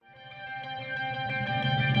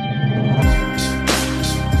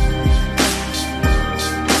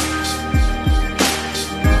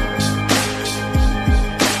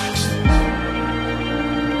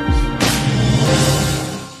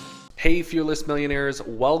Fearless Millionaires.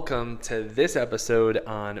 Welcome to this episode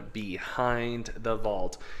on Behind the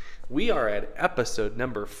Vault. We are at episode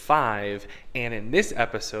number 5, and in this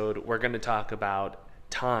episode, we're going to talk about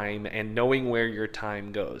time and knowing where your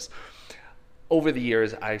time goes. Over the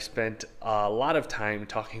years, I've spent a lot of time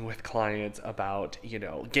talking with clients about,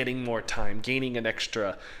 getting more time, gaining an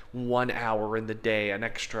extra 1 hour in the day, an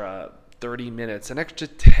extra 30 minutes, an extra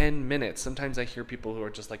 10 minutes. Sometimes I hear people who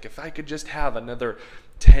are just like, if I could just have another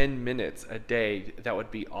 10 minutes a day, that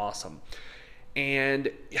would be awesome.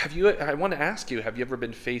 And I want to ask you, have you ever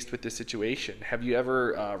been faced with this situation? Have you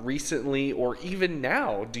ever recently, or even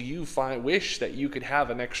now, do you wish that you could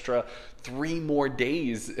have an extra 3 more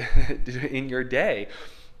days in your day?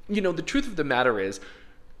 The truth of the matter is,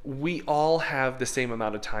 we all have the same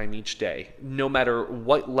amount of time each day, no matter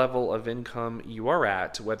what level of income you are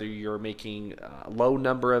at, whether you're making a low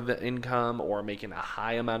number of income or making a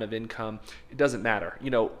high amount of income, it doesn't matter.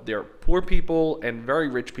 There are poor people and very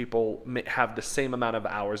rich people have the same amount of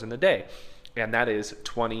hours in the day, and that is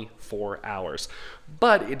 24 hours.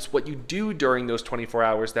 But it's what you do during those 24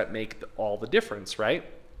 hours that make all the difference, right?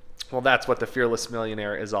 Well, that's what the Fearless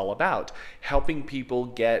Millionaire is all about, helping people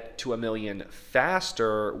get to $1 million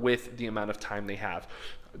faster with the amount of time they have.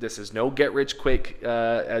 This is no get rich quick,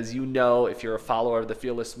 as you know, if you're a follower of the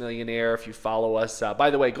Fearless Millionaire. If you follow us,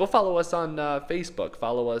 by the way, go follow us on Facebook,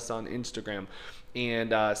 follow us on Instagram,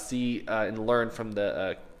 and see and learn from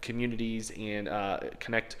the communities and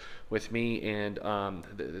connect with me and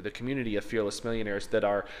the community of Fearless Millionaires that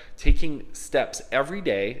are taking steps every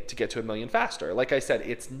day to get to $1 million faster. Like I said,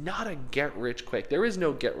 it's not a get rich quick. There is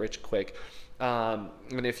no get rich quick. And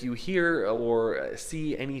if you hear or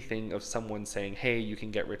see anything of someone saying, hey, you can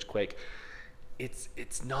get rich quick,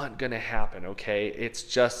 it's not going to happen, okay?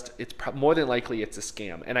 It's more than likely it's a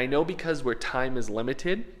scam. And I know because where time is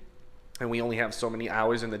limited, and we only have so many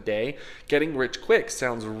hours in the day, getting rich quick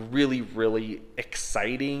sounds really, really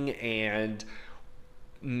exciting and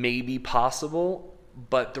maybe possible.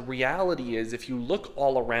 But the reality is, if you look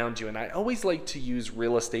all around you, and I always like to use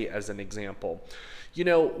real estate as an example,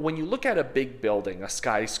 when you look at a big building, a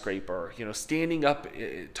skyscraper, standing up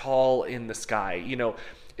tall in the sky,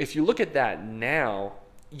 if you look at that now,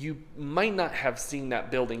 you might not have seen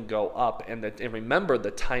that building go up and remember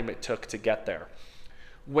the time it took to get there.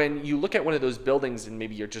 When you look at one of those buildings and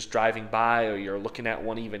maybe you're just driving by or you're looking at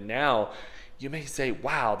one even now, you may say,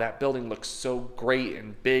 wow, that building looks so great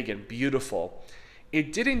and big and beautiful.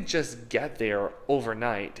 It didn't just get there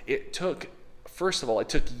overnight. First of all, it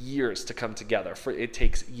took years to come together. It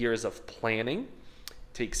takes years of planning,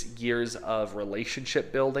 it takes years of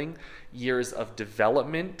relationship building, years of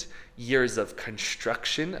development, years of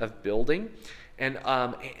construction of building. And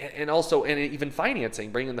even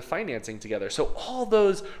financing, bringing the financing together. So all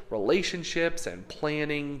those relationships and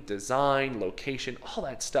planning, design, location, all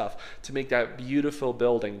that stuff to make that beautiful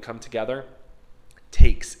building come together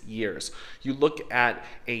takes years. You look at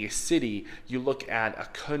a city, you look at a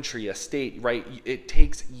country, a state, right? It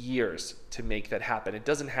takes years to make that happen. It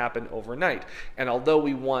doesn't happen overnight. And although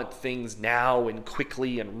we want things now and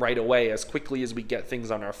quickly and right away, as quickly as we get things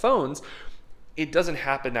on our phones, it doesn't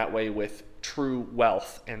happen that way with true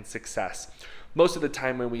wealth and success. Most of the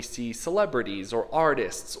time when we see celebrities or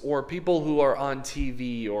artists or people who are on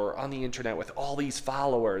TV or on the internet with all these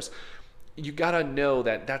followers, you gotta know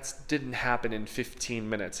that didn't happen in 15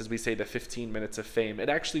 minutes, as we say, the 15 minutes of fame. It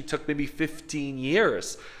actually took maybe 15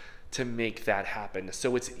 years to make that happen.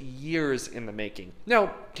 So it's years in the making.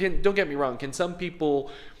 Now, don't get me wrong, can some people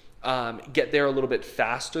get there a little bit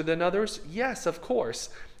faster than others? Yes, of course.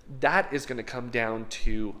 That is going to come down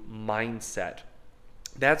to mindset.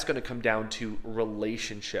 That's going to come down to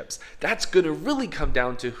relationships. That's going to really come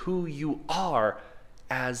down to who you are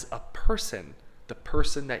as a person, the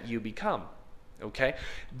person that you become. Okay?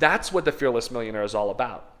 That's what the Fearless Millionaire is all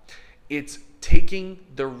about. It's taking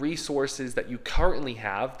the resources that you currently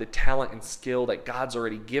have, the talent and skill that God's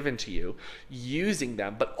already given to you, using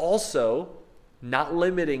them, but also not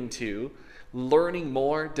limiting to learning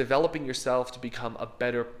more, developing yourself to become a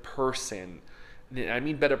better person. I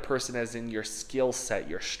mean better person as in your skill set,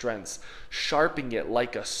 your strengths, sharpening it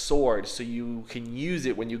like a sword so you can use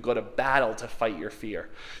it when you go to battle to fight your fear.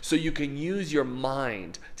 So you can use your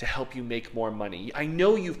mind to help you make more money. I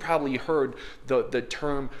know you've probably heard the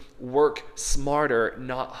term work smarter,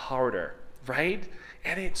 not harder, right?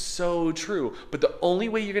 And it's so true. But the only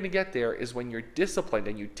way you're going to get there is when you're disciplined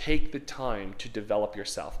and you take the time to develop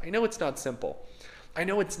yourself. I know it's not simple. I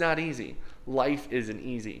know it's not easy. Life isn't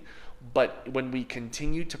easy. But when we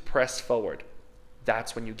continue to press forward,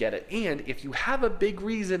 that's when you get it. And if you have a big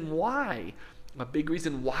reason why a big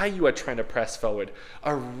reason why you are trying to press forward,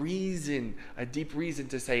 a deep reason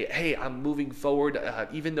to say, hey, I'm moving forward,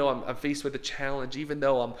 even though I'm faced with a challenge, even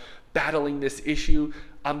though I'm battling this issue,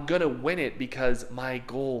 I'm going to win it because my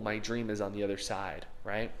goal, my dream is on the other side,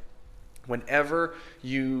 right? Whenever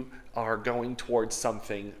you are going towards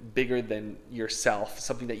something bigger than yourself,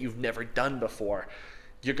 something that you've never done before,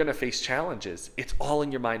 you're going to face challenges. It's all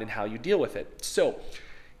in your mind and how you deal with it. So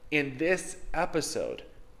in this episode,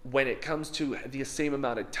 when it comes to the same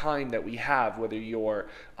amount of time that we have, whether you're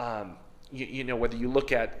whether you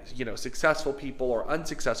look at successful people or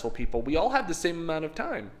unsuccessful people, we all have the same amount of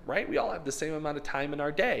time, right? We all have the same amount of time in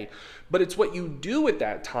our day, but it's what you do with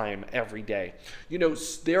that time every day.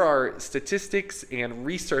 There are statistics and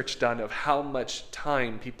research done of how much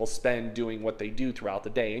time people spend doing what they do throughout the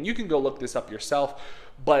day, and you can go look this up yourself.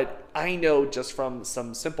 But I know just from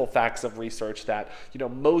some simple facts of research that,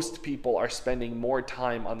 most people are spending more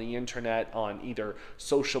time on the internet, on either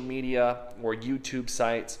social media or YouTube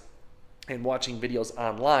sites, and watching videos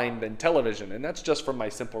online than television. And that's just from my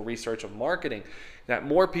simple research of marketing, that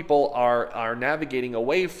more people are navigating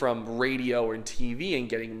away from radio and TV and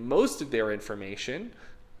getting most of their information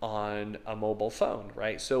on a mobile phone,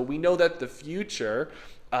 right? So we know that the future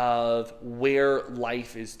of where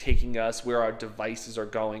life is taking us, where our devices are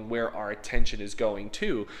going, where our attention is going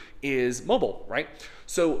to, is mobile, right?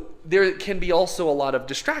 So there can be also a lot of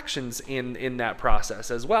distractions in that process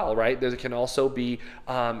as well, right? There can also be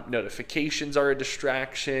notifications are a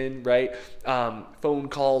distraction, right? Phone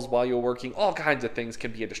calls while you're working, all kinds of things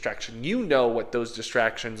can be a distraction. You know what those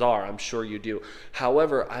distractions are, I'm sure you do.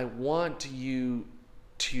 However, I want you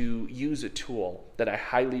to use a tool that I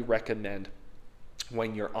highly recommend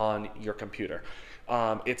when you're on your computer.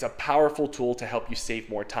 It's a powerful tool to help you save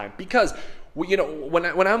more time, because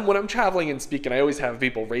when I'm traveling and speaking, I always have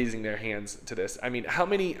people raising their hands to this. I mean, how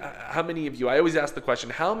many of you? I always ask the question: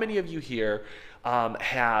 how many of you here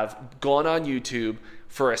have gone on YouTube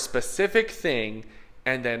for a specific thing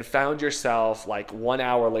and then found yourself like 1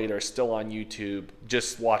 hour later still on YouTube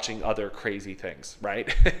just watching other crazy things,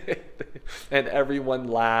 right? And everyone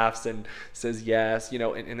laughs and says yes,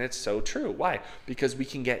 and it's so true. Why? Because we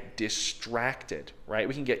can get distracted, right?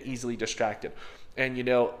 We can get easily distracted. And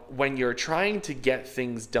when you're trying to get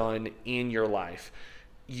things done in your life,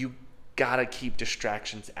 you gotta keep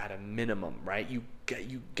distractions at a minimum, right? You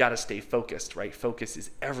gotta stay focused, right? Focus is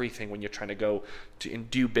everything when you're trying to go to and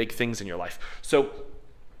do big things in your life. So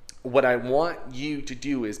what I want you to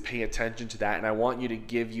do is pay attention to that, and I want you to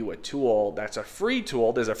give you a tool that's a free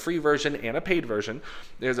tool. There's a free version and a paid version.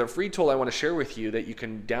 There's a free tool I want to share with you that you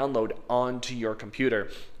can download onto your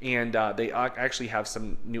computer, and they actually have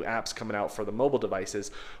some new apps coming out for the mobile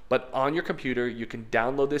devices. But on your computer, you can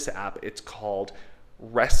download this app. It's called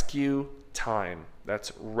Rescue Time.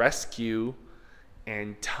 That's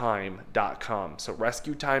rescueandtime.com. So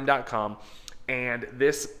rescuetime.com. And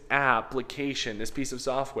this application, this piece of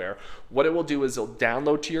software, what it will do is it'll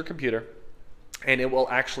download to your computer, and it will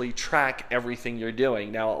actually track everything you're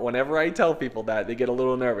doing. Now, whenever I tell people that, they get a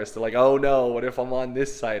little nervous. They're like, oh no, what if I'm on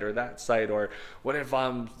this site or that site? Or what if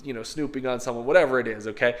I'm, snooping on someone, whatever it is,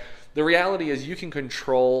 okay? The reality is you can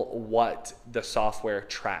control what the software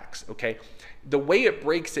tracks, okay? The way it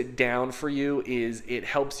breaks it down for you is it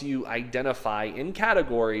helps you identify in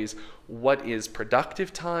categories what is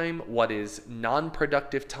productive time, what is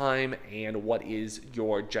non-productive time, and what is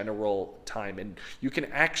your general time. And you can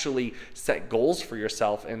actually set goals for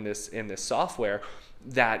yourself in this software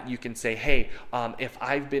that you can say, hey, if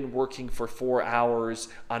I've been working for 4 hours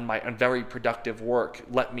on very productive work,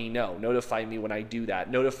 let me know. Notify me when I do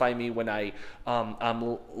that. Notify me when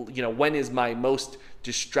when is my most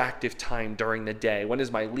distractive time during the day? When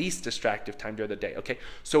is my least distractive time during the day? Okay,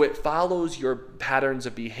 so it follows your patterns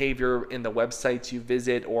of behavior in the websites you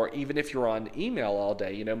visit, or even if you're on email all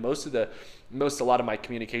day. A lot of my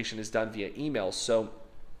communication is done via email, so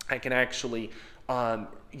I can actually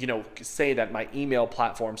say that my email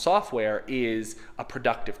platform software is a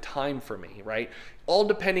productive time for me, right? All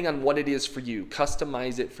depending on what it is for you.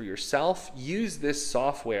 Customize it for yourself. Use this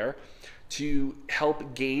software to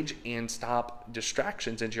help gauge and stop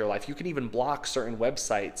distractions into your life. You can even block certain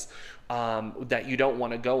websites that you don't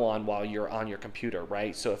want to go on while you're on your computer,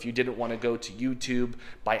 right? So if you didn't want to go to YouTube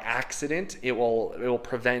by accident, it will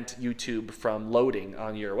prevent YouTube from loading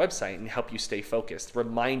on your website and help you stay focused,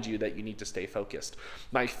 remind you that you need to stay focused.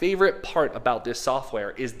 My favorite part about this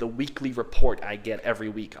software is the weekly report I get every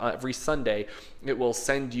week. Every Sunday, it will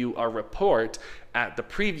send you a report at the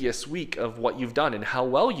previous week of what you've done and how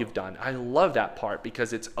well you've done. I love that part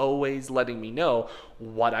because it's always letting me know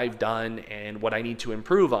what I've done and what I need to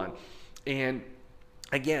improve on. And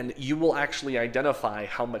again, you will actually identify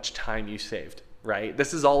how much time you saved, right?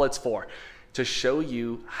 This is all it's for, to show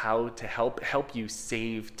you how to help you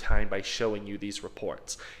save time by showing you these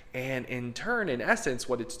reports. And in turn, in essence,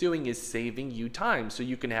 what it's doing is saving you time so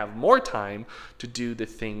you can have more time to do the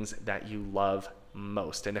things that you love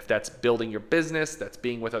most. And if that's building your business, that's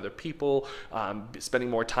being with other people, spending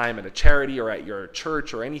more time at a charity or at your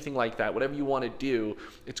church or anything like that, whatever you want to do,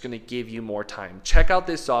 it's going to give you more time. Check out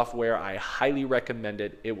this software. I highly recommend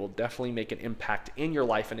it. It will definitely make an impact in your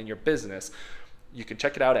life and in your business. You can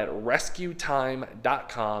check it out at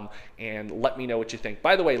rescuetime.com and let me know what you think.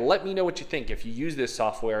 By the way, let me know what you think. If you use this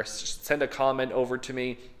software, send a comment over to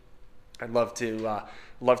me. I'd love to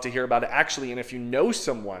hear about it. Actually, and if you know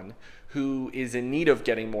someone who is in need of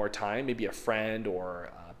getting more time, maybe a friend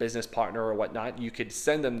or a business partner or whatnot, you could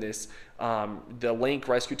send them this, the link,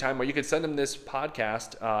 Rescue Time, or you could send them this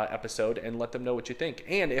podcast episode and let them know what you think.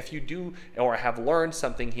 And if you do or have learned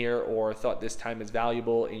something here or thought this time is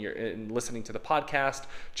valuable in listening to the podcast,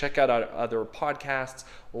 check out our other podcasts,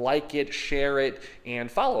 like it, share it,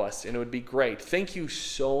 and follow us, and it would be great. Thank you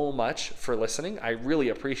so much for listening. I really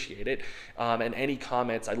appreciate it. And any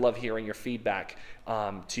comments, I love hearing your feedback.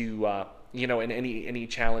 And any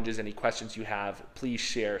challenges, any questions you have, please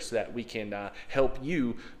share so that we can help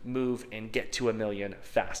you move and get to 1 million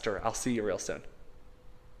faster. I'll see you real soon.